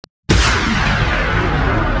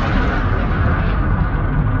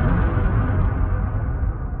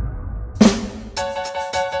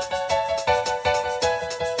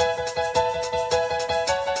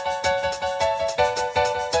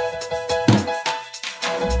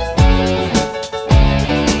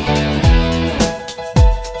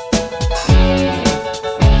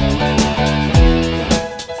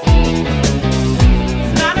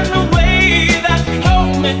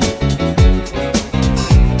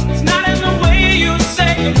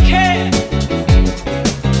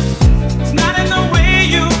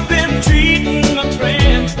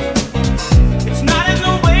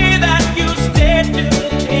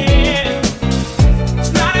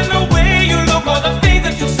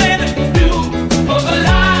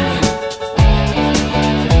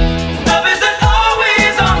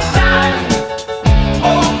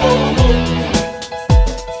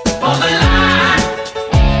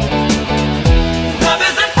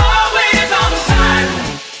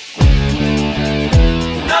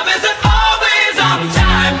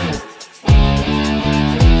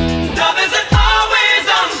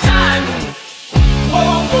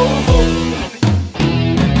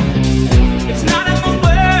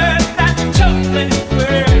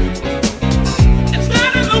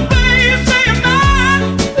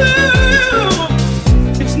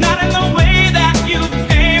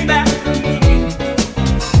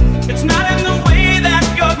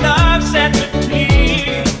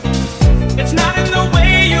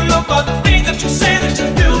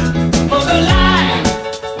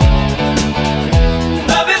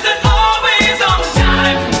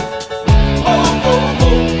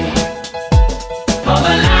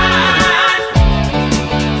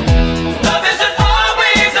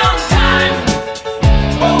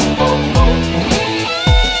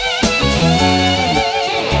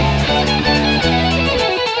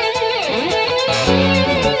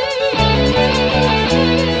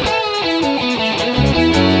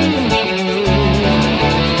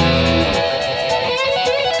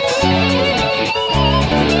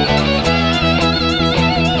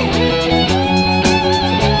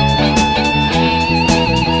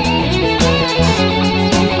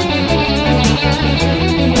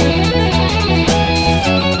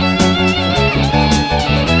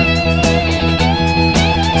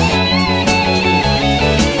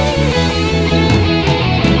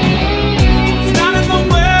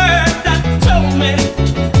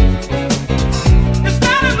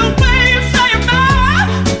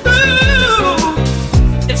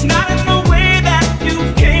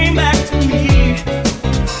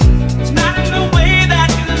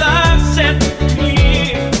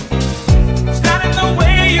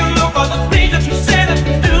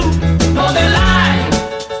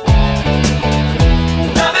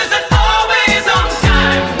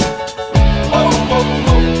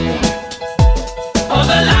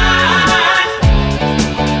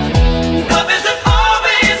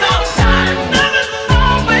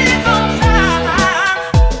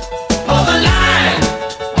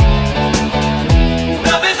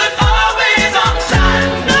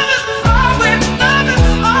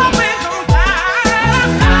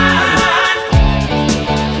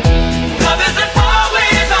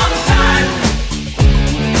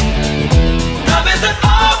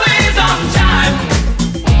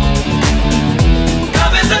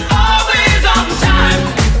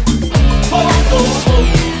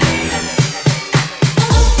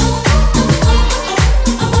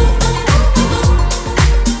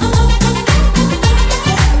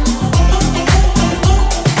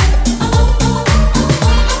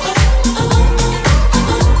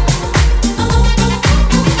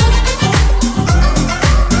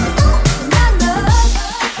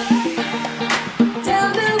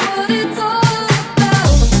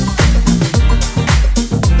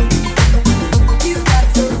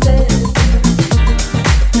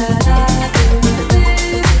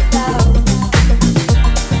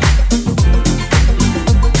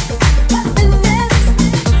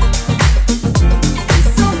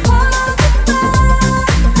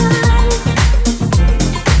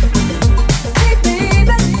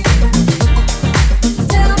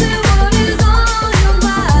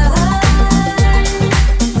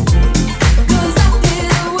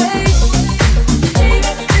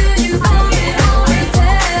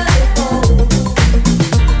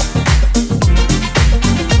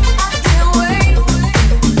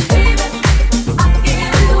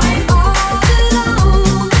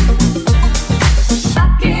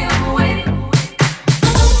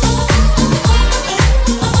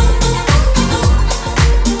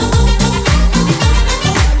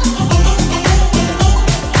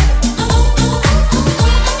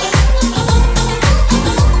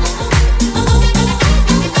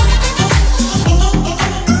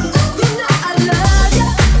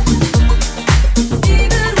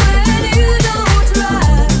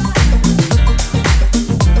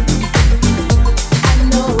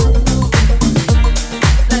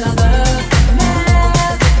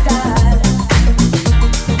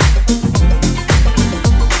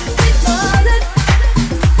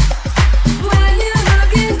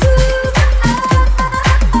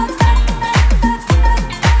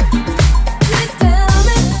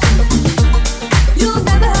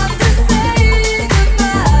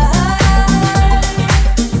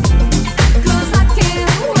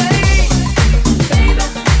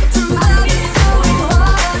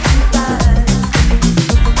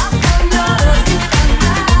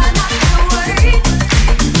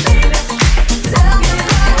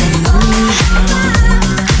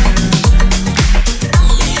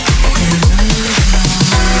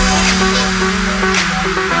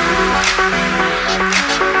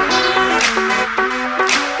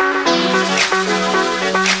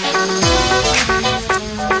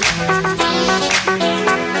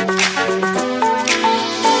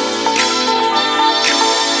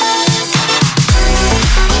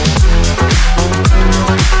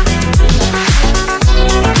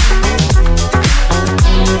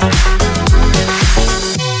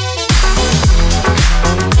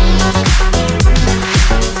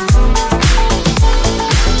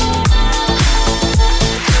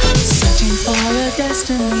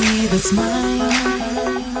It's mine.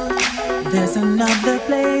 There's another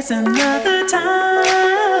place, another time,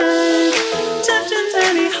 touching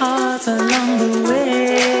many hearts along the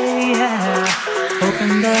way. Yeah.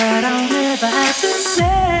 Hoping that I'll never have to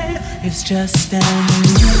say it's just an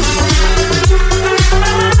illusion.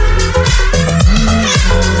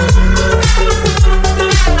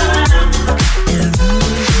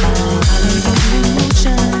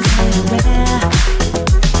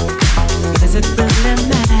 Is it really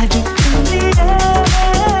magic in the air?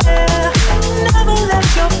 Never let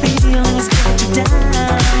your feelings get you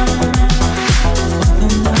down.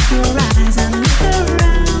 Open up your eyes and look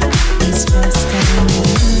around. It's just an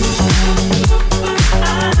illusion.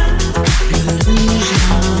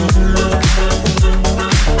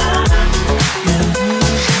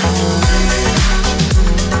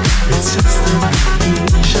 It's just an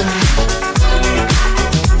illusion.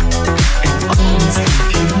 It owns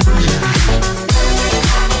confusion.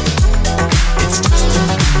 It's just an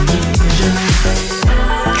illusion.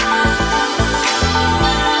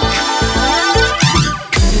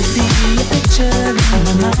 Could it be a picture in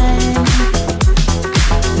my mind?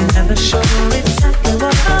 Never sure exactly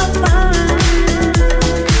what I'll find.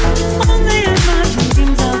 Only in my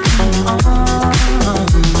dreams I'll come on.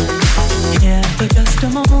 Yeah, for just a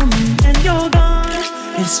moment and you're gone.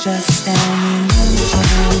 It's just an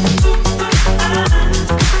illusion.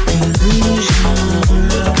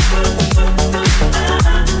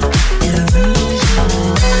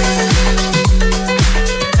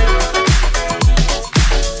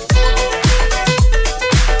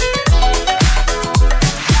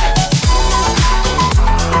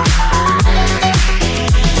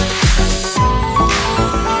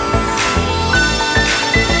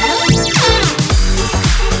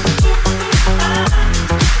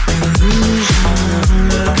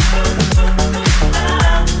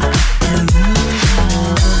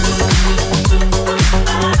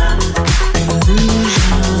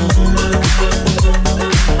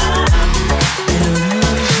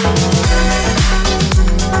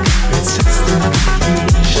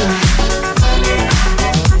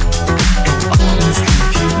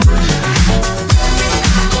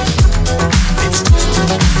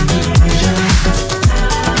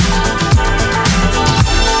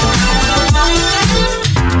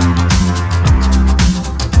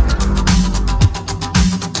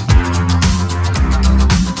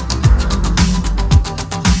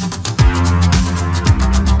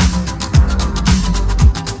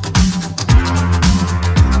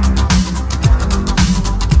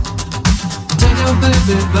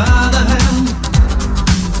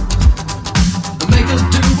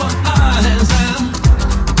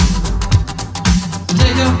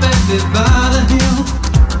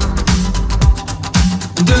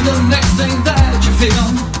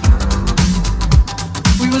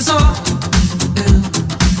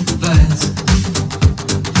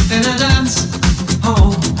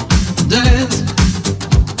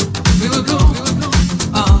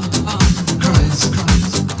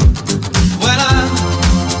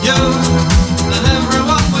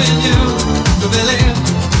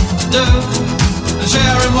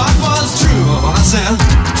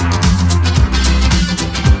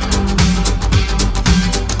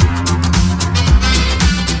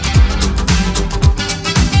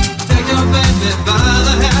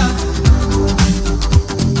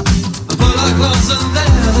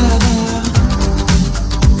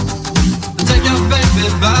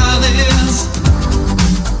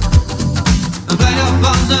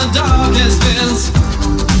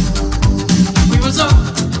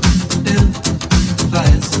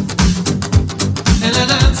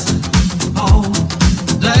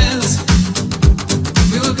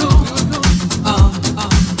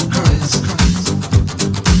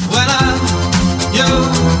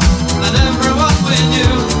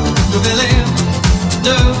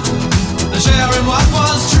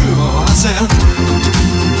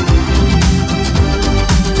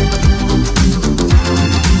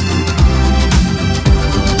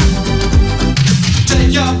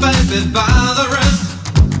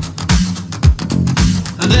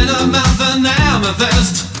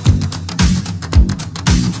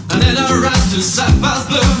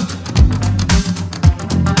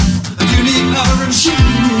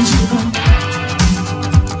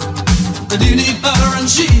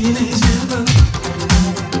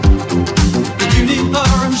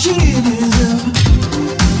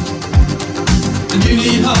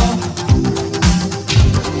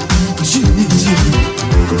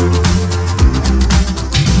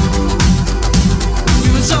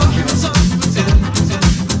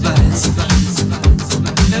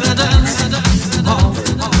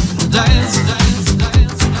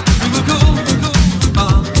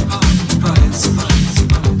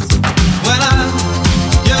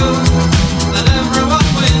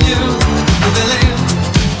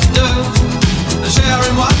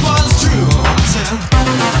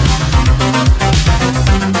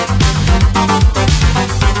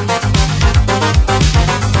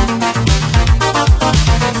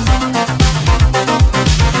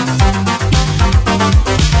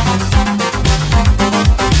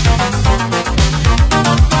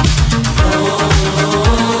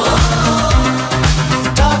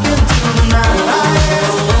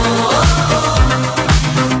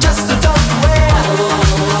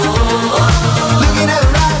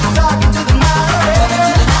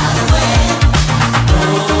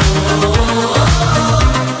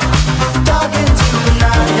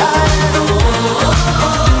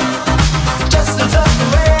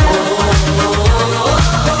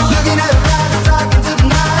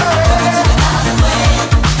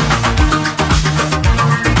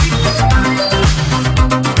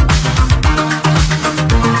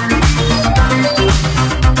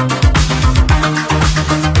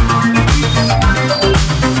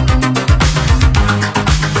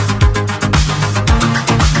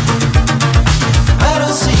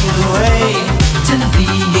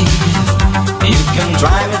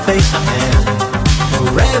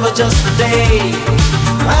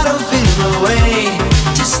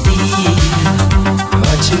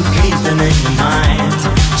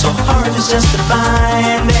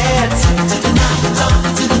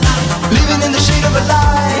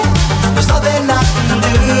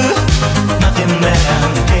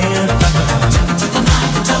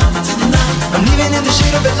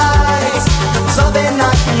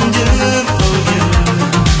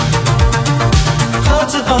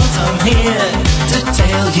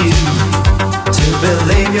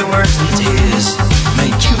 gave your words and tears,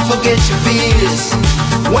 made you forget your fears.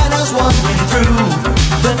 When I was wandering through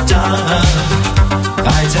the dark,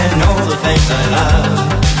 fighting all the things I love,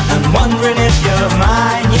 and wondering if you're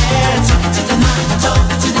mine. Yeah, talking to the night,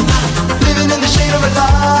 talking to the night, living in the shade of a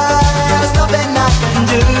lie. There's nothing I can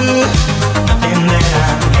do, nothing that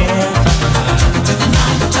I'm here for. Talking to the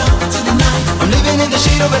night, talking to the night, I'm living in the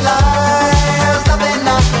shade of a lie. There's nothing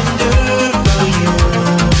I can do for you.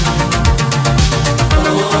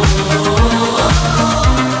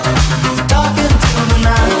 Talking to the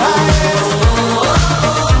night,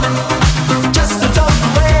 just to talk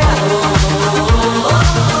away.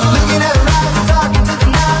 Looking at her eyes, talking to the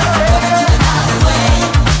night,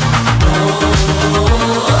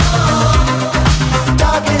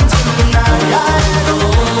 talking to the night,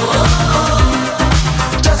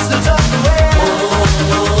 just to talk away.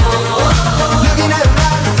 Looking at her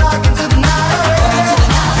eyes, talking to the night.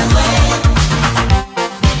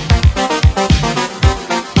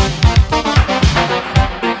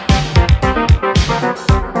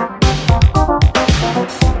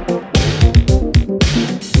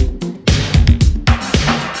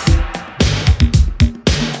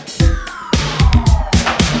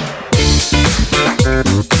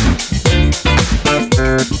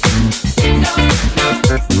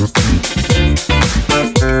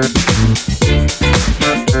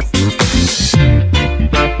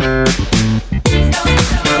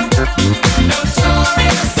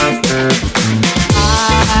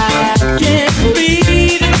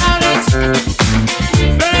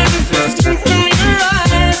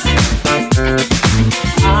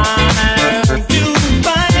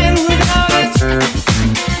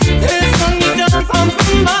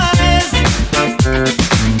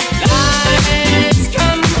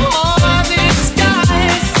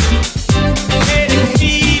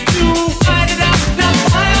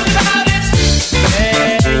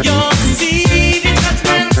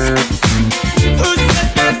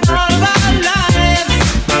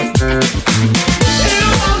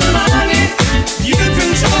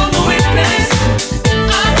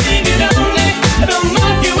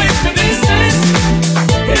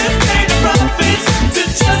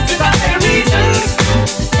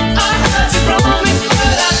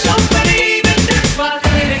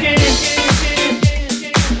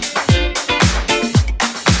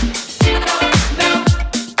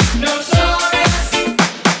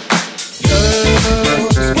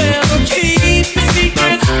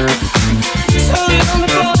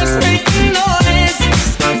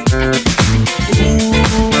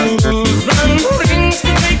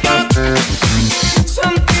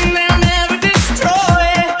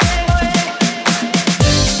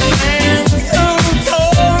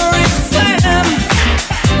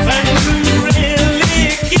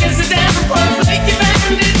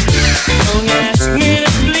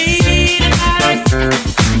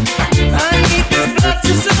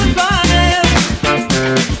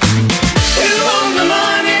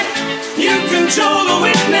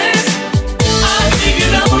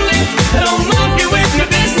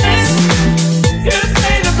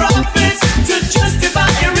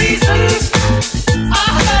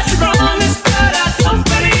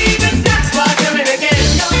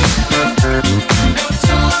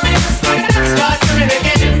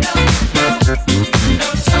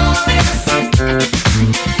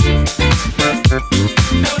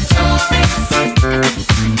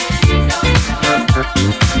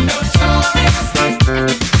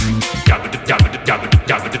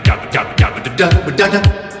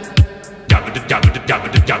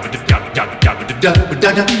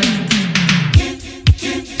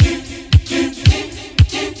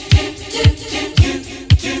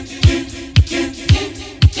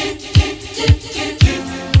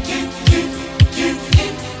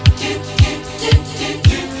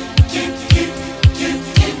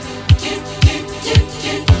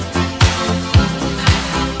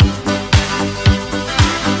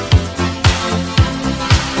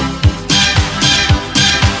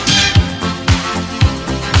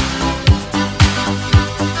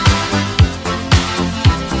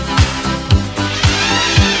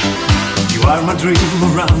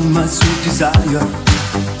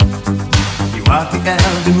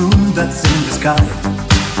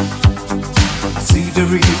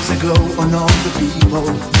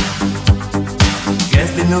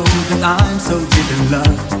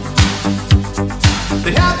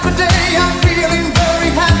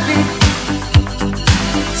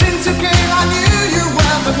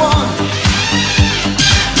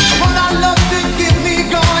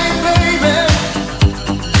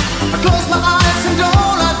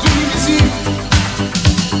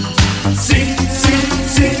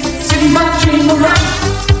 See my dream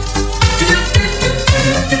around.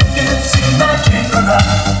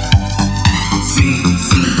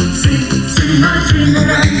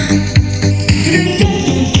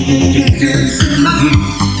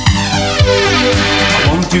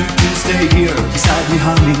 beside me,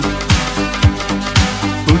 honey.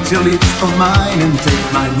 Put your lips on mine and take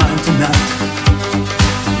my mind tonight.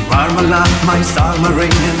 You are my love, my star, my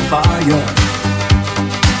rain and fire.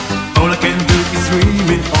 All I can do is dream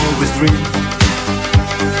and always dream.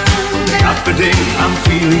 Day after day I'm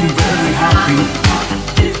feeling very happy.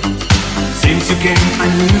 Since you came I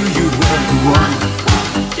knew you were the one.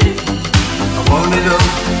 I wanna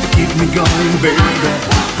love to keep me going, baby.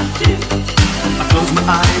 I close my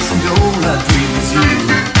eyes and all I dream is you.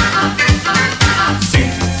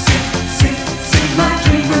 Sing, sing, sing, sing my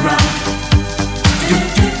dream around. Do,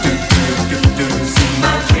 do, do, do, do, do, sing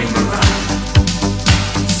my dream around.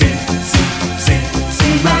 Sing, sing, sing,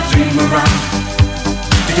 sing my dream around.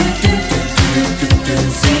 Do, do, do, do, do, do,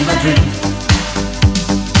 sing my dream.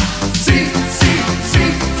 Sing, sing,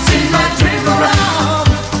 sing, sing my dream around.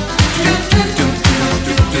 Do, do, do, do,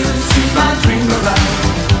 do, do, sing my dream around.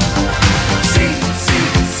 Sing, sing,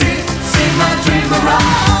 sing, sing my dream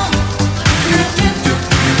around. Do, do, do,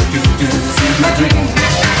 do, do, do, sing my dream.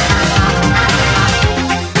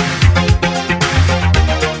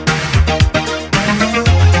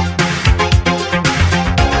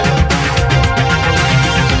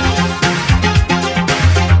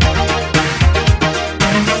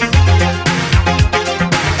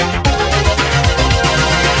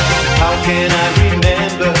 How can I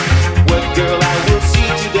remember what girl I will see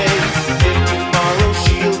today if tomorrow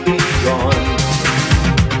she'll be gone?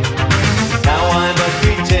 Now I'm a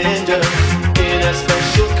pretender in a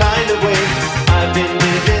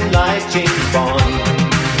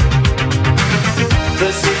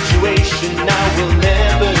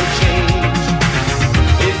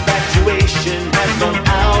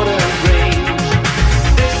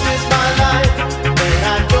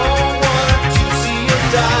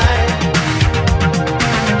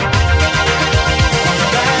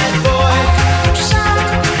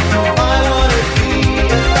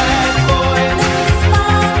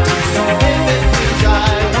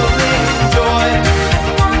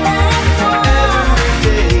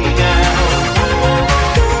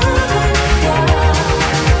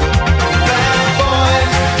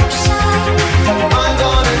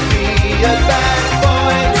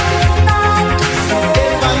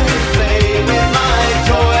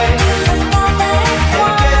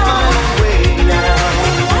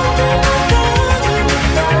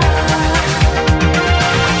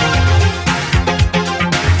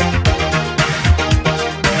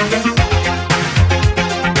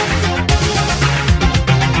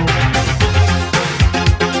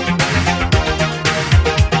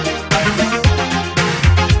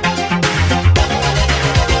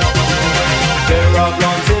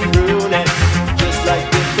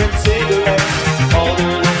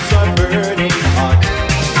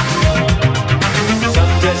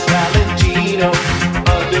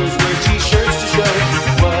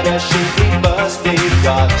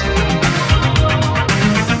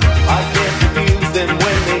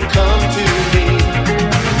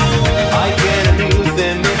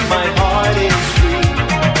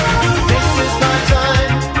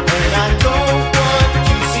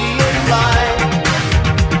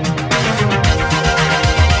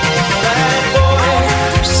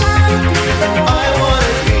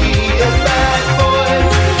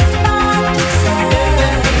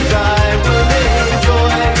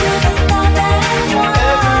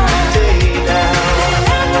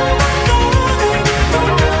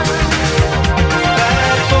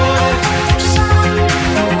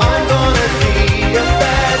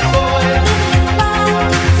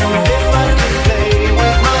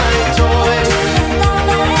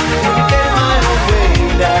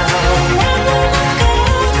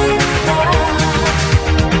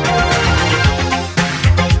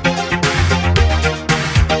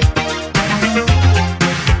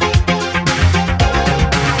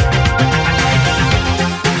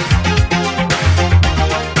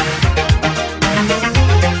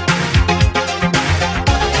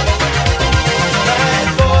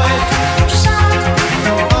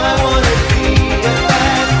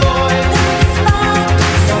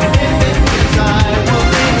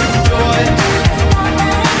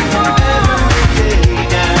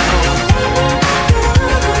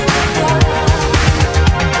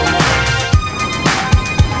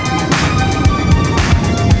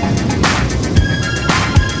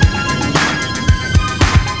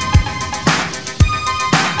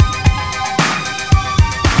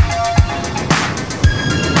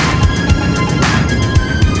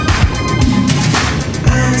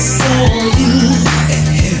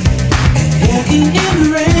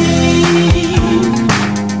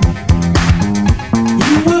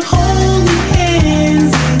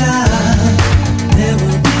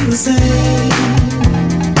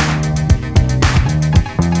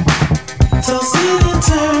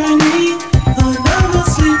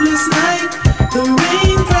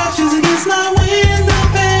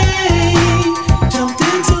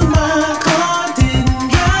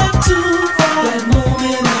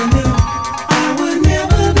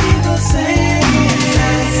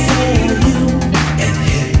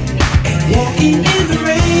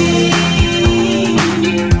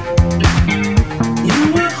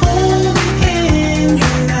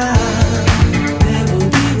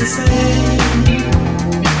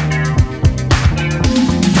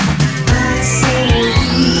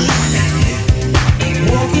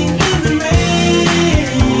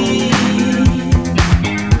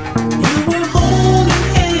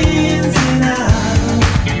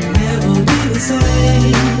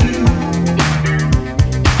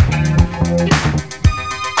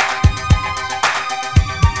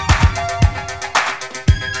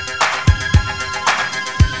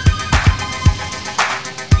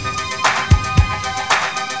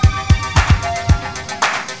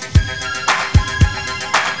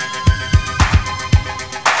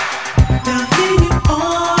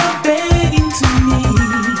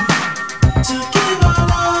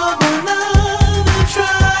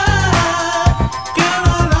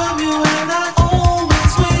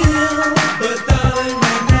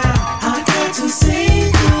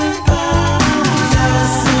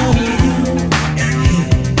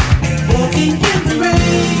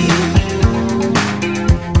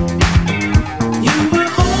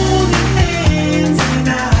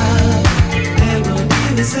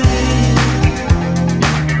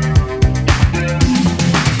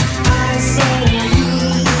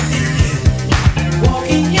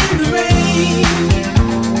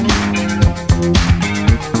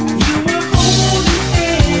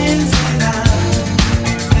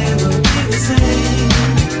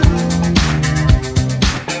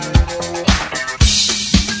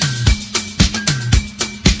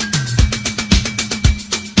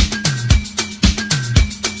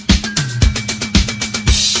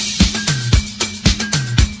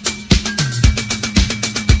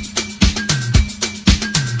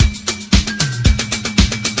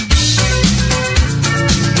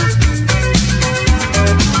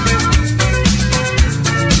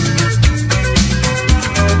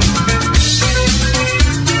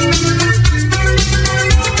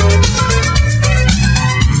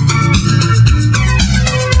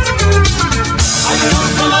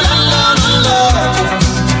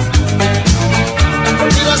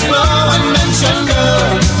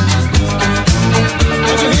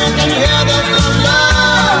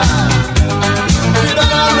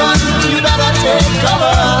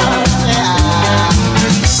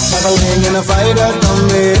a fighter come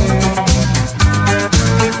me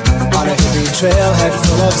on a hippie trailhead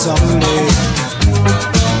full of zombies.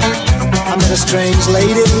 I met a strange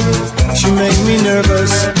lady, she made me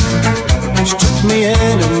nervous. She took me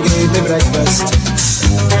in and gave me breakfast.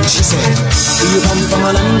 And she said, do you come from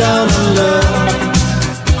a land down under,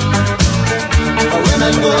 where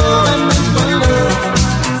women go and men wonder?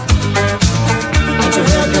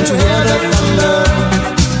 Can't you hear the thunder?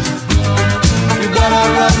 You gotta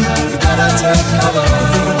run, you gotta take cover.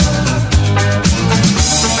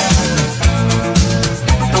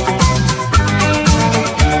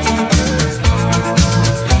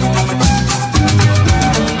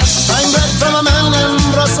 From a man in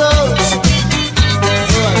Brussels,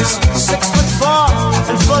 he was 6'4"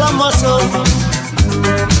 and full of muscle.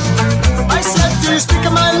 I said, do you speak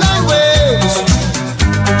my language?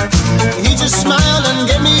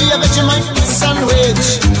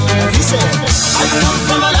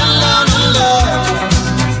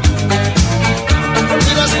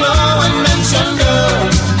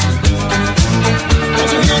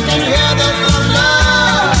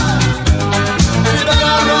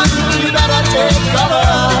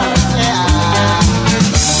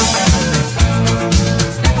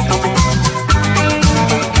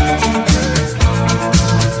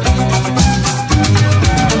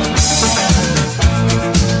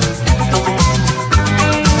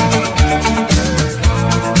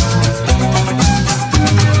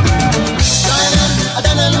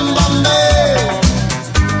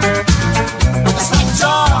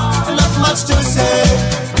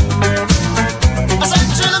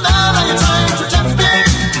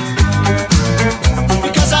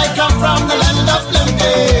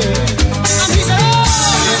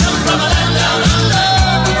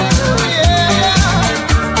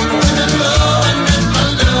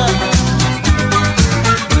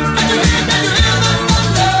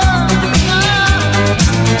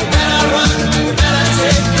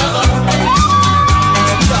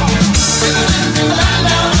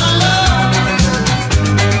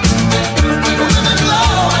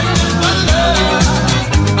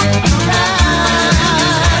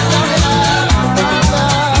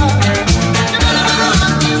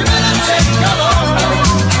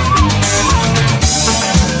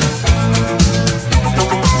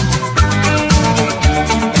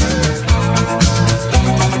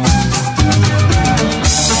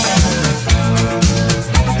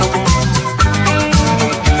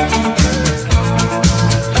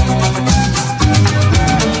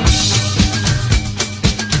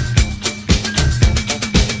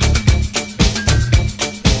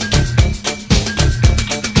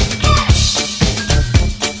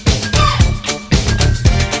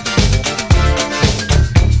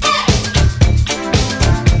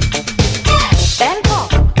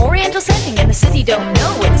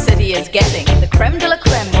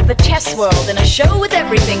 the chess world in a show with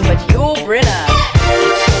everything but your Brinner.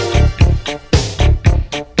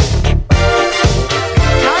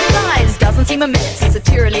 Time flies, doesn't seem a minute since the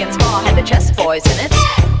Tyrolean Spa had the chess boys in it.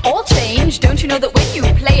 All change, don't you know that when you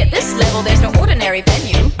play at this level there's no ordinary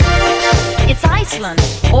venue? It's Iceland,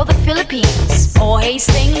 or the Philippines, or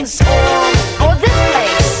Hastings, or this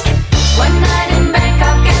place. One night in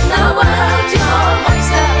Bangkok and the world's your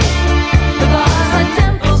oyster. The bars are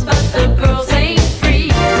temples but the girls ain't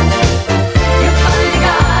free. You find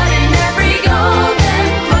God in every golden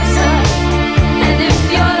cloister, and if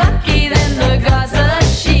you're lucky then the gods are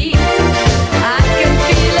she. I can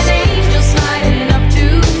feel an angel sliding up to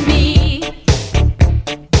me.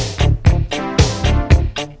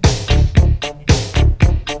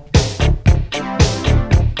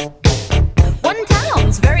 One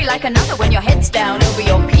town's very like another when your head's down over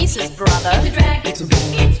your pieces, brother. It's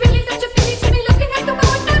really such a pity to be looking at the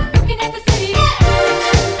world, not looking at the city.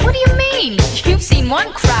 What do you mean? You've seen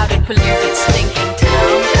one crowded, polluted, stinking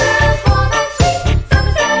town.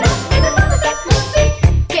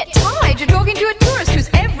 Get tired, you're talking to a tourist whose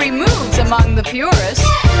every move's among the purest.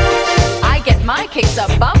 I get my kicks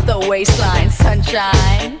above the waistline,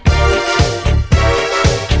 sunshine.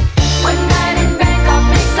 One night in Bangkok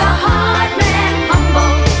makes a hard man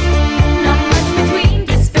humble. Not much between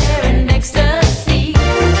despair and ecstasy.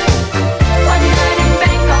 One night in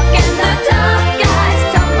Bangkok and the tough guys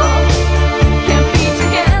tumble. Can't be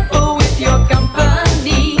together with your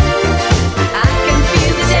company. I can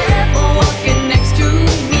feel the devil walking next to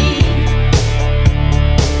me.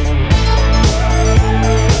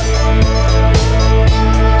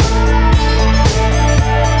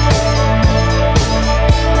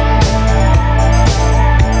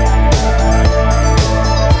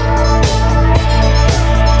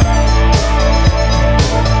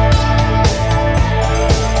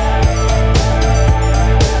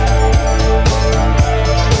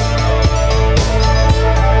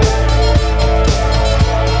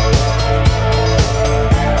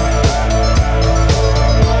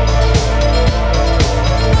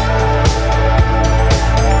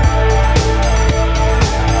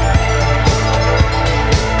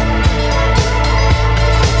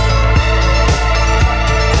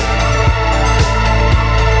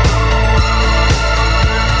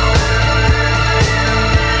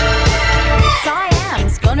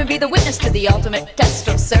 Siam's gonna be the witness to the ultimate test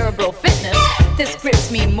of cerebral fitness. This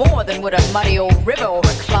grips me more than would a muddy old river or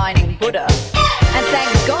reclining Buddha. And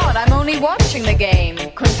thank God I'm only watching the game,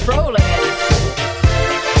 controlling it.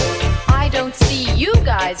 I don't see you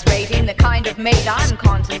guys rating the kind of mate I'm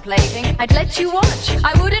contemplating. I'd let you watch,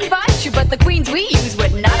 I would invite you, but the queens we use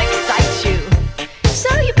would not excite you. So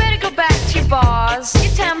you better go back to your bars,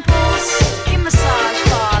 your temples, your massage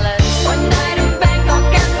parlors. One night in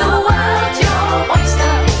Bangkok and the world's your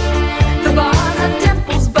oyster. The bars are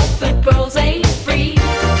temples but the pearls ain't free.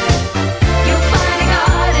 You'll find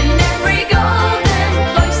God in every golden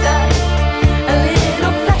cloister. A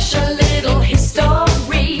little flesh, a little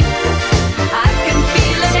history. I can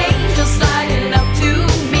feel an angel sliding up to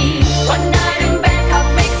me. One night in Bangkok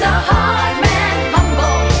makes a hard man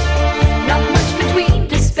humble. Not much between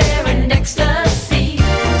despair and ecstasy.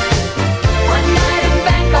 One night in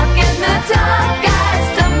Bangkok and the tough guys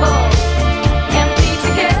stumble. Can't be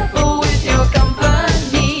together with your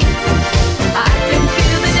company. I can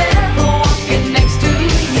feel the devil walking next to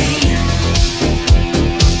me.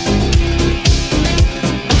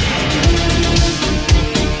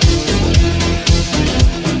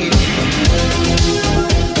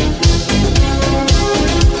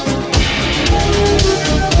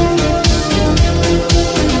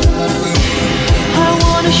 I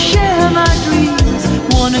wanna share my dreams,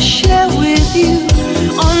 wanna share with you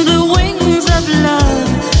on the wings of love,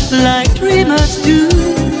 like dreamers do.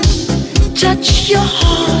 Touch your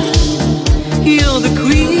heart, you're the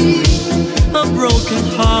queen of broken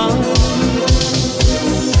hearts.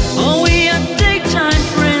 Oh, we are daytime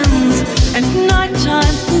friends and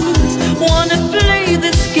nighttime fools. Wanna play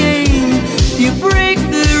this game, you break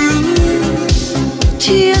the rules.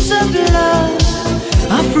 Tears of love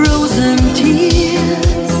are frozen tears.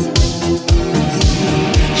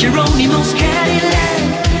 Geronimo's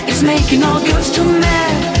Cadillac is making all girls too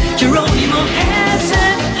mad. Geronimo has a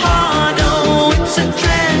heart, oh, it's a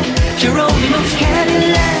trend. Geronimo's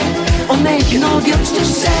Cadillac, oh, making all girls too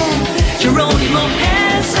sad. Geronimo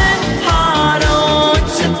has a heart, oh,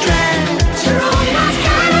 it's a trend. Geronimo's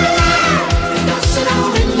Cadillac, it's tossing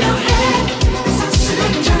all in your head. It's tossing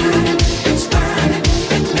and turning, it's burning,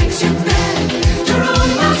 it makes you mad.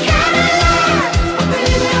 Geronimo's Cadillac, oh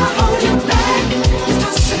baby, I'll hold you back. It's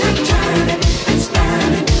tossing and turning, it's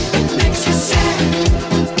burning, it makes you sad.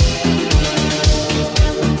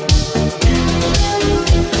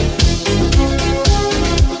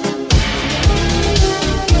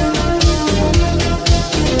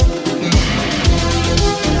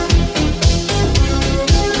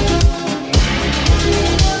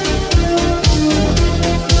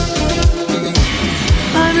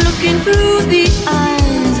 looking through the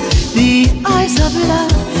eyes of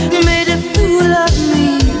love, made a fool of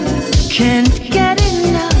me, can't get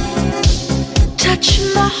enough. Touch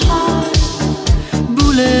my heart,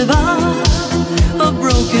 boulevard of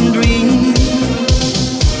broken dreams.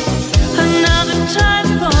 Another time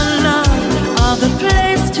for love, other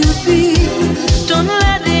place to be. Don't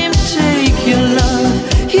let him take your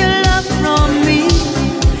love from me.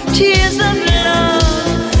 Tears of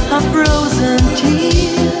love are frozen tears.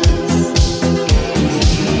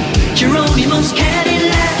 Geronimo's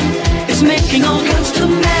Cadillac is making all girls too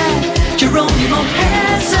mad. Geronimo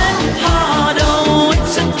has a heart, oh,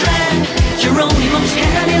 it's a drag. Geronimo's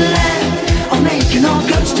Cadillac are making all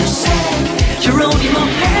girls too sad. Geronimo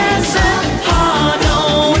has a heart,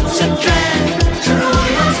 oh, it's a drag.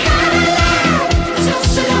 Geronimo's Cadillac is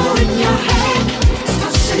tossing in your head. It's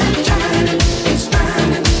tossing and turning, it's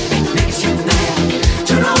burning, it makes you mad.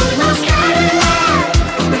 Geronimo's Cadillac,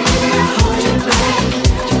 oh baby, I hold you back.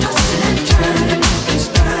 You're tossing and turning, it's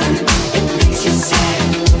burning, it makes you sad.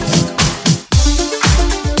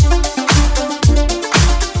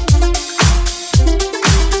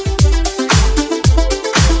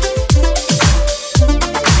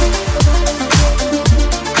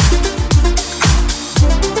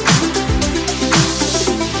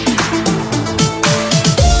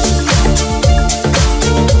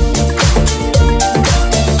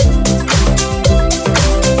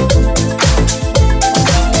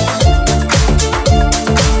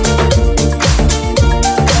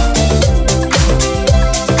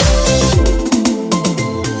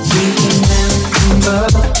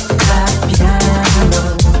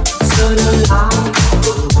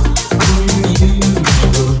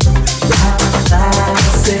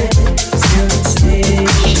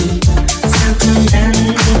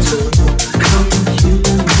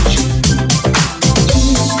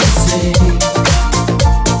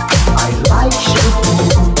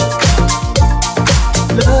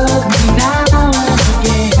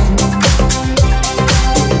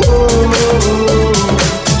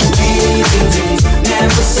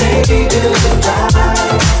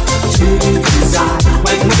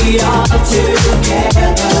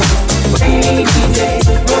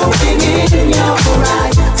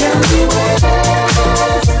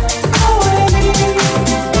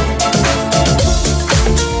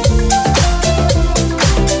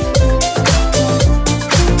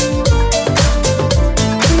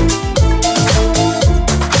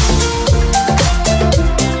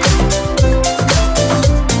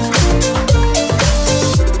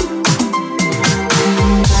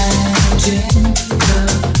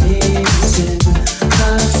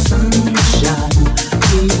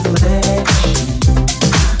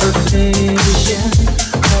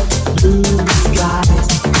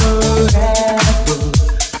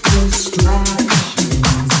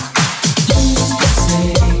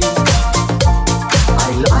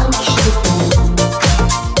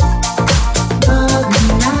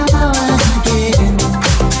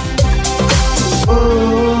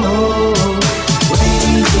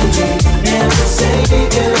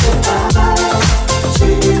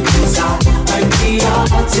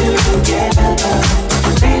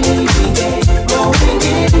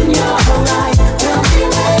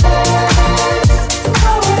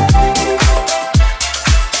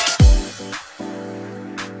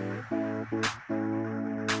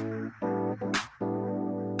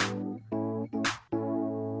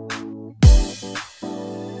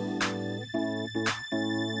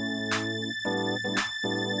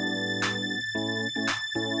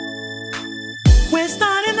 We're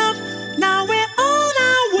starting up, now we're on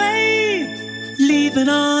our way, leaving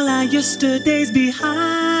all our yesterdays behind.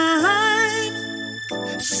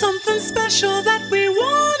 Something special that we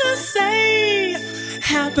wanna say,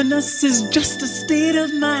 happiness is just a state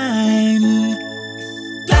of mind.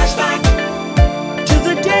 Flashback to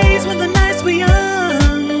the days when the nights were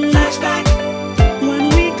young. Flashback when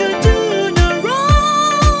we could do no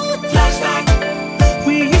wrong. Flashback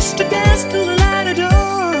we used to dance till the light of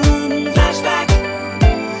dawn. Flashback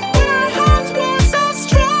when our hearts were so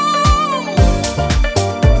strong.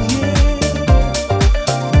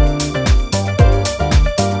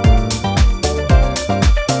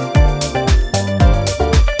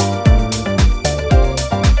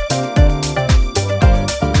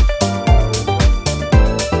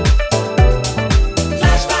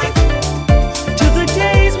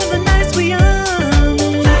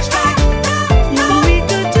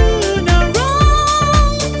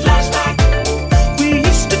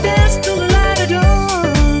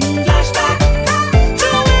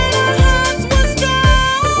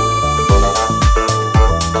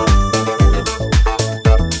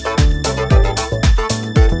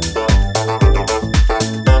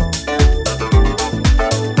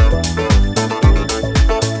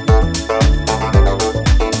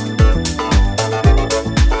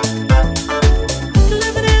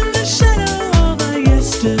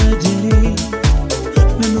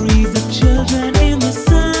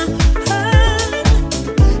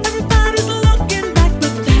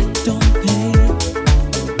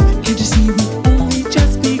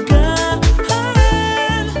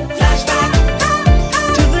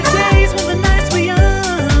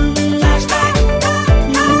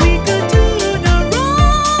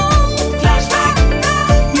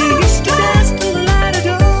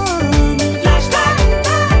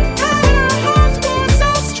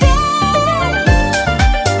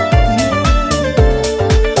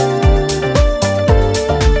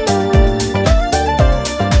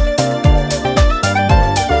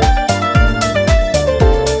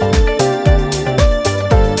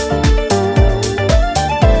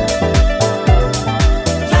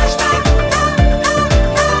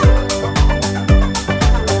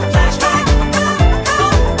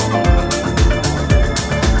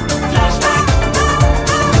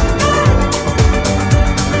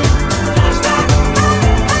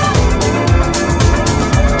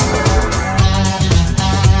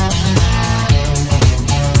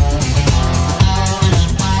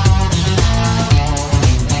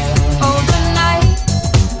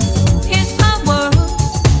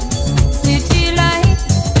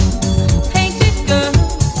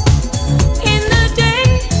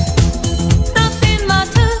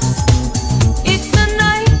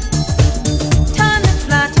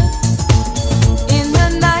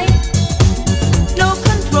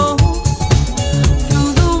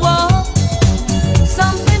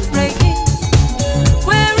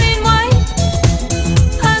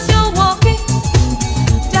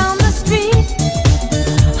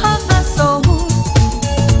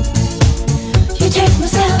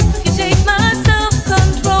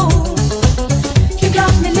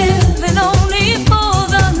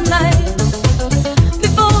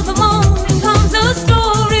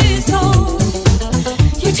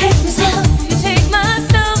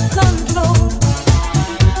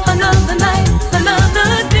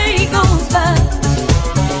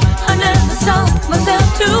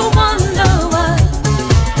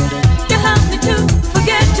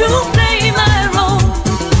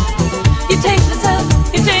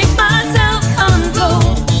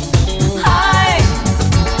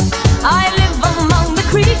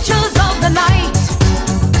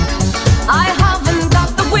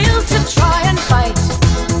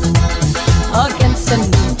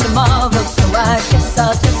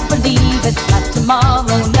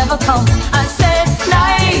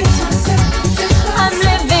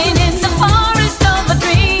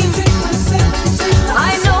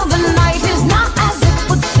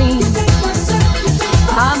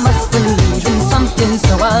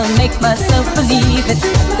 myself believe it.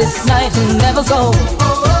 This night will never go.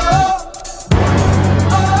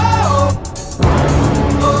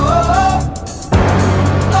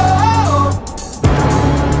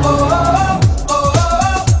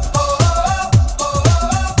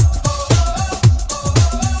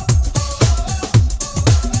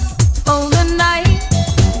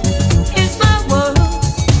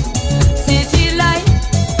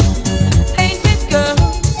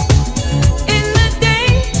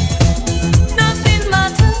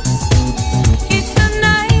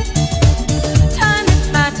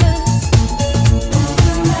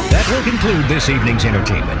 This evening's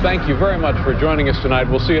entertainment. Thank you very much for joining us tonight.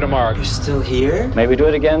 We'll see you tomorrow. You're still here? Maybe do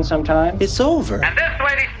it again sometime. It's over. And this,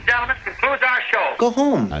 ladies and gentlemen, concludes our show. Go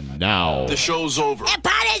home. And now the show's over. The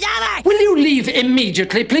party's over. Will you leave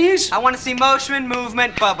immediately, please? I want to see motion,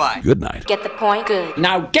 movement. Bye-bye. Good night. Get the point? Good.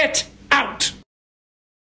 Now get